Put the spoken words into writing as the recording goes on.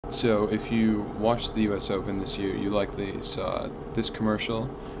So if you watched the U.S. Open this year, you likely saw this commercial.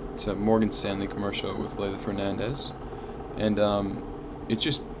 It's a Morgan Stanley commercial with Leylah Fernandez, and it's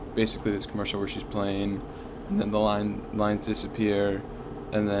just basically this commercial where she's playing, and then the lines disappear,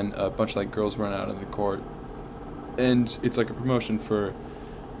 and then a bunch of like girls run out of the court, and it's like a promotion for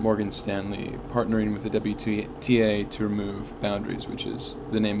Morgan Stanley partnering with the WTA to remove boundaries, which is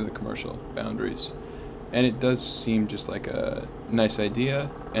the name of the commercial, Boundaries. And it does seem just like a nice idea,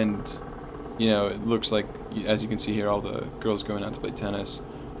 and it looks like, as you can see here, all the girls going out to play tennis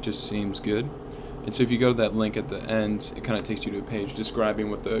just seems good. And so if you go to that link at the end, it kind of takes you to a page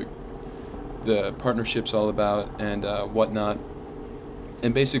describing what the partnership's all about and whatnot.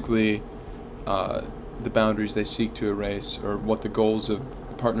 And basically, the boundaries they seek to erase, or what the goals of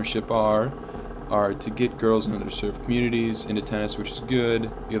the partnership are to get girls in underserved communities into tennis, which is good.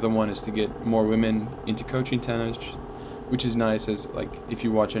 The other one is to get more women into coaching tennis, which is nice, as like if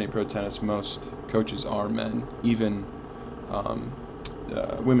you watch any pro tennis, most coaches are men. Even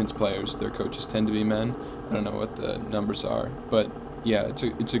women's players, their coaches tend to be men. I don't know what the numbers are, but yeah,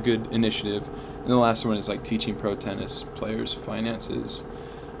 it's a good initiative. And the last one is like teaching pro tennis players finances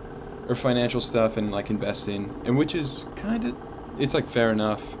or financial stuff and like investing, and which is kind of, it's like fair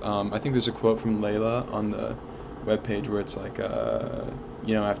enough. I think there's a quote from Leylah on the webpage where it's like,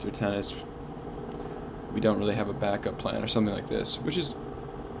 after tennis, we don't really have a backup plan or something like this, which is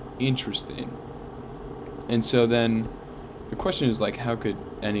interesting. And so then the question is like, how could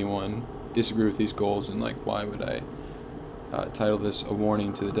anyone disagree with these goals, and like, why would I title this a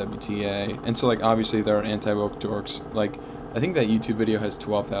warning to the WTA? And so like, obviously there are anti-woke dorks. Like, I think that YouTube video has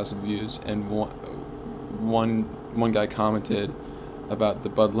 12,000 views, and one guy commented about the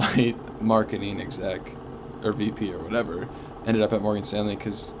Bud Light marketing exec or VP or whatever ended up at Morgan Stanley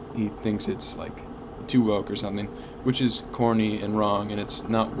because he thinks it's like too woke or something, which is corny and wrong, and it's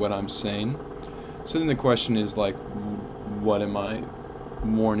not what I'm saying. So then the question is like, what am I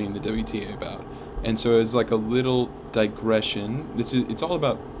warning the WTA about? And so it's like a little digression. It's all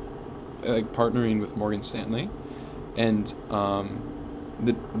about like partnering with Morgan Stanley, and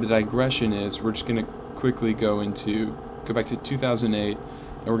the digression is we're just gonna quickly go back to 2008,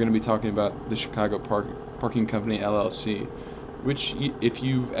 and we're going to be talking about the Chicago Parking Company LLC, which, if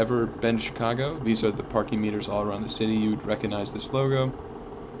you've ever been to Chicago, these are the parking meters all around the city. You would recognize this logo.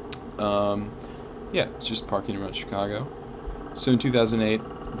 It's just parking around Chicago. So in 2008,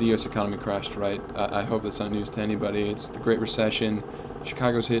 the U.S. economy crashed, right? I hope that's not news to anybody. It's the Great Recession.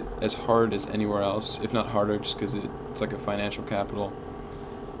 Chicago's hit as hard as anywhere else, if not harder, just because it's like a financial capital.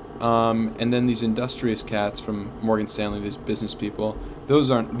 And then these industrious cats from Morgan Stanley, these business people, these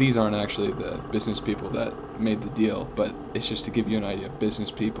aren't actually the business people that made the deal, but it's just to give you an idea of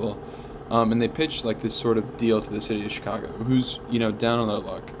business people. And they pitched like this sort of deal to the city of Chicago, who's, down on their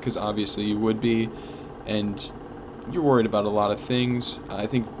luck, because obviously you would be, and you're worried about a lot of things. I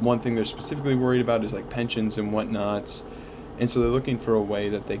think one thing they're specifically worried about is like pensions and whatnot. And so they're looking for a way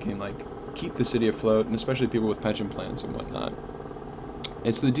that they can like keep the city afloat, and especially people with pension plans and whatnot.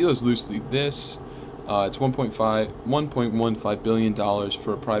 And so the deal is loosely this. It's $1.15 billion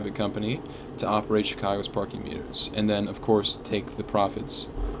for a private company to operate Chicago's parking meters, and then of course take the profits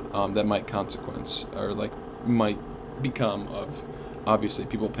that might become of obviously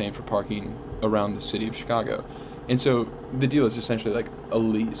people paying for parking around the city of Chicago. And so the deal is essentially like a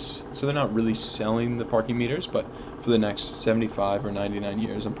lease. So they're not really selling the parking meters, but for the next 75 or 99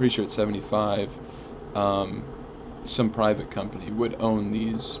 years, I'm pretty sure it's 75, some private company would own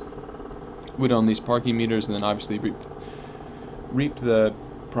these parking meters, and then obviously reap the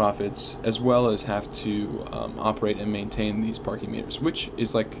profits, as well as have to operate and maintain these parking meters, which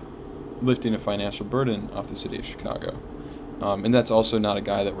is like lifting a financial burden off the city of Chicago. And that's also not a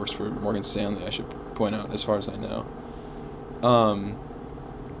guy that works for Morgan Stanley, I should point out, as far as I know.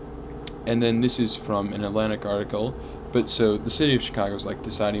 And then this is from an Atlantic article. But so the city of Chicago is like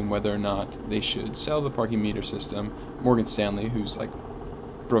deciding whether or not they should sell the parking meter system. Morgan Stanley, who's like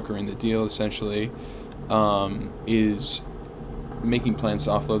brokering the deal essentially, is making plans to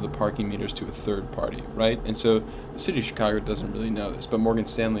offload the parking meters to a third party, right? And so the city of Chicago doesn't really know this, but Morgan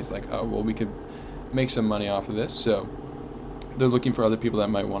Stanley's like, oh, well, we could make some money off of this. So they're looking for other people that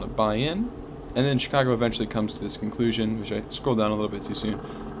might want to buy in. And then Chicago eventually comes to this conclusion, which I scrolled down a little bit too soon.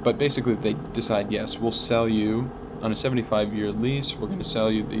 But basically they decide, yes, we'll sell you on a 75-year lease. We're going to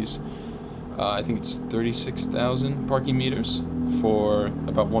sell you these, I think it's 36,000 parking meters for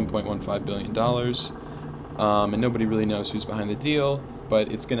about $1.15 billion. And nobody really knows who's behind the deal,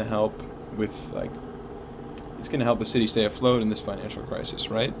 but it's going to help the city stay afloat in this financial crisis,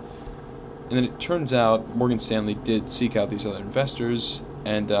 right? And then it turns out Morgan Stanley did seek out these other investors,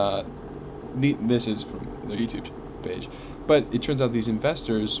 And this is from their YouTube page. But it turns out these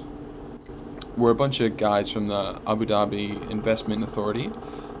investors were a bunch of guys from the Abu Dhabi Investment Authority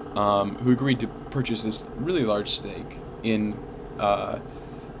who agreed to purchase this really large stake in the,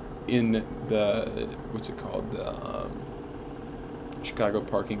 what's it called, the Chicago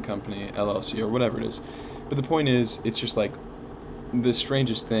Parking Company, LLC, or whatever it is. But the point is, it's just like, the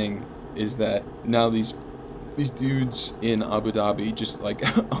strangest thing is that now these dudes in Abu Dhabi just like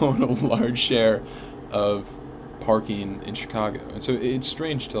own a large share of parking in Chicago. And so it's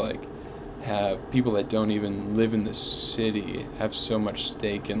strange to like have people that don't even live in the city have so much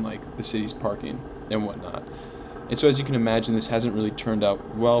stake in like the city's parking and whatnot. And so as you can imagine, this hasn't really turned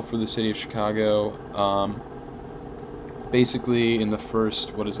out well for the city of Chicago. Basically in the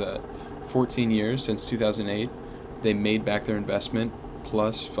first, 14 years since 2008, they made back their investment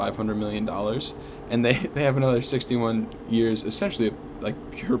plus $500 million, and they have another 61 years essentially of like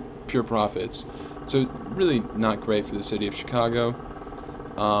pure profits. So really not great for the city of Chicago.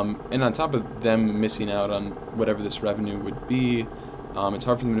 And on top of them missing out on whatever this revenue would be, it's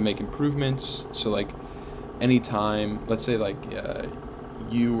hard for them to make improvements. So like anytime, let's say like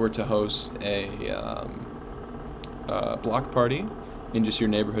you were to host a block party in just your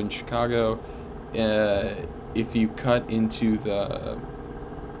neighborhood in Chicago, if you cut into the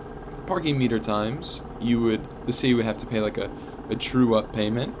parking meter times, the city would have to pay like a true up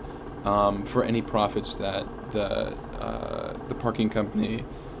payment for any profits that the parking company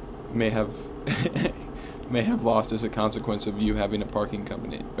may have lost as a consequence of you having a parking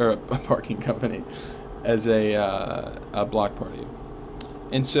company as a block party.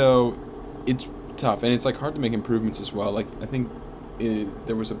 And so it's tough, and it's like hard to make improvements as well. Like I think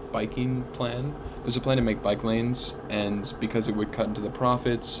there was a biking plan. There's a plan to make bike lanes, and because it would cut into the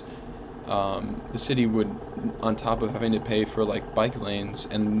profits, the city would, on top of having to pay for like bike lanes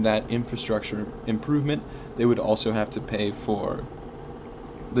and that infrastructure improvement, they would also have to pay for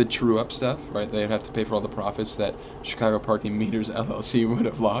the true up stuff, right? They'd have to pay for all the profits that Chicago Parking Meters LLC would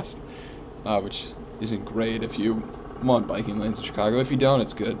have lost, which isn't great if you want biking lanes in Chicago. If you don't,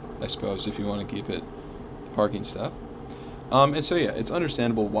 it's good, I suppose, if you want to keep it parking stuff. And so yeah, it's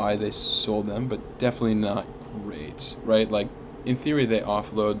understandable why they sold them, but definitely not great, right? Like in theory, they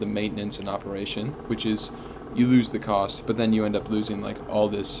offload the maintenance and operation, which is you lose the cost, but then you end up losing like all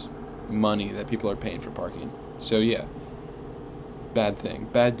this money that people are paying for parking. So yeah, bad thing,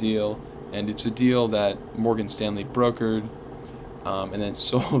 bad deal, and it's a deal that Morgan Stanley brokered and then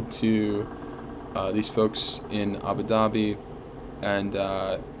sold to these folks in Abu Dhabi, and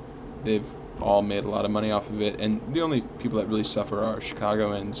they've all made a lot of money off of it, and the only people that really suffer are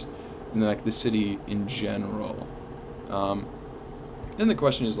Chicagoans and like the city in general. Then the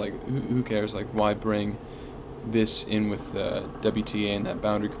question is like, who cares? Like, why bring this in with the WTA and that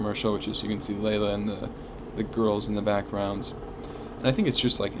boundary commercial, which is, you can see Layla and the girls in the background. And I think it's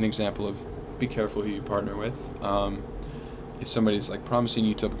just like an example of be careful who you partner with. If somebody's like promising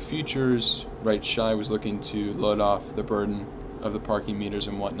utopic futures, right? Shai was looking to load off the burden of the parking meters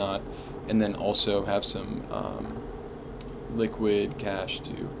and whatnot, and then also have some liquid cash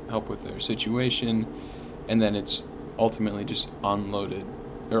to help with their situation, and then it's ultimately just unloaded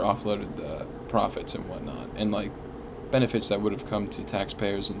or offloaded the profits and whatnot, and like benefits that would have come to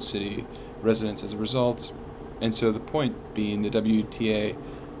taxpayers and city residents as a result. And so the point being, the WTA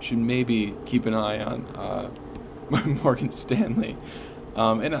should maybe keep an eye on Morgan Stanley,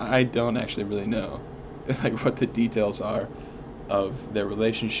 and I don't actually really know like what the details are of their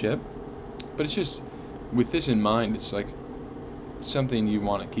relationship, but it's just, with this in mind, it's like something you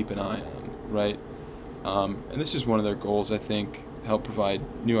want to keep an eye on, right? And this is one of their goals, I think, help provide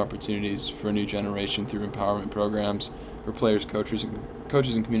new opportunities for a new generation through empowerment programs for players, coaches,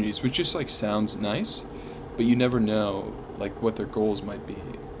 and communities, which just like sounds nice, but you never know like what their goals might be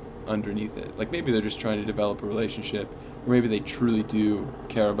underneath it. Like maybe they're just trying to develop a relationship, or maybe they truly do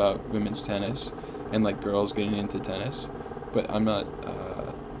care about women's tennis and like girls getting into tennis, but I'm not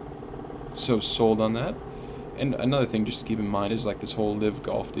so sold on that. And another thing just to keep in mind is like this whole live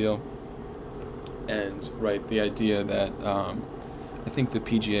golf deal, and right, the idea that I think the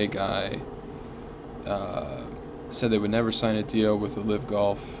PGA guy said they would never sign a deal with the live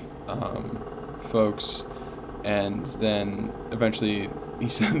golf folks, and then eventually they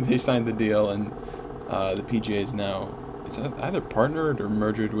signed the deal, and the PGA is now, it's either partnered or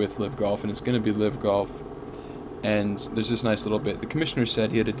merged with live golf, and it's going to be live golf. And there's this nice little bit. The commissioner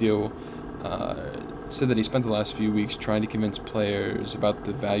said he had a deal, said that he spent the last few weeks trying to convince players about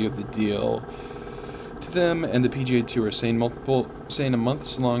the value of the deal to them and the PGA Tour, saying a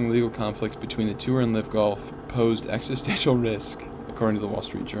months-long legal conflict between the Tour and live golf posed existential risk, according to the Wall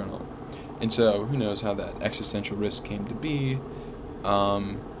Street Journal. And so, who knows how that existential risk came to be.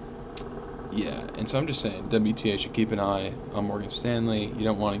 Yeah, and so I'm just saying, WTA should keep an eye on Morgan Stanley. You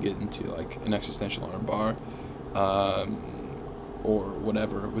don't want to get into, like, an existential armbar, or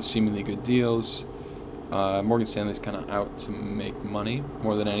whatever, with seemingly good deals. Morgan Stanley's kind of out to make money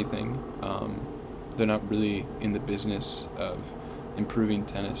more than anything. They're not really in the business of improving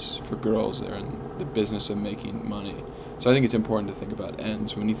tennis for girls. They're in the business of making money. So I think it's important to think about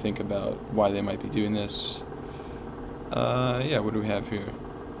ends when you think about why they might be doing this. Yeah, what do we have here?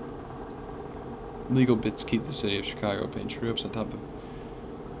 Legal bits keep the city of Chicago paying true-ups on top of...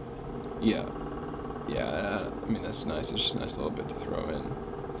 Yeah, I mean, that's nice. It's just a nice little bit to throw in.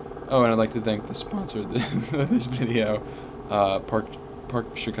 Oh, and I'd like to thank the sponsor of this video,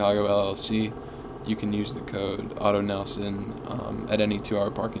 Park Chicago LLC. You can use the code AutoNelson at any 2-hour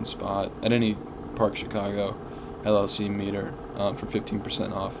parking spot, at any Park Chicago LLC meter, for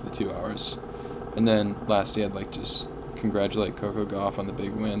 15% off the 2 hours. And then, lastly, I'd like to just congratulate Coco Gauff on the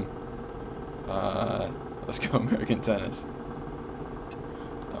big win. Let's go American tennis.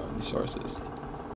 The sources.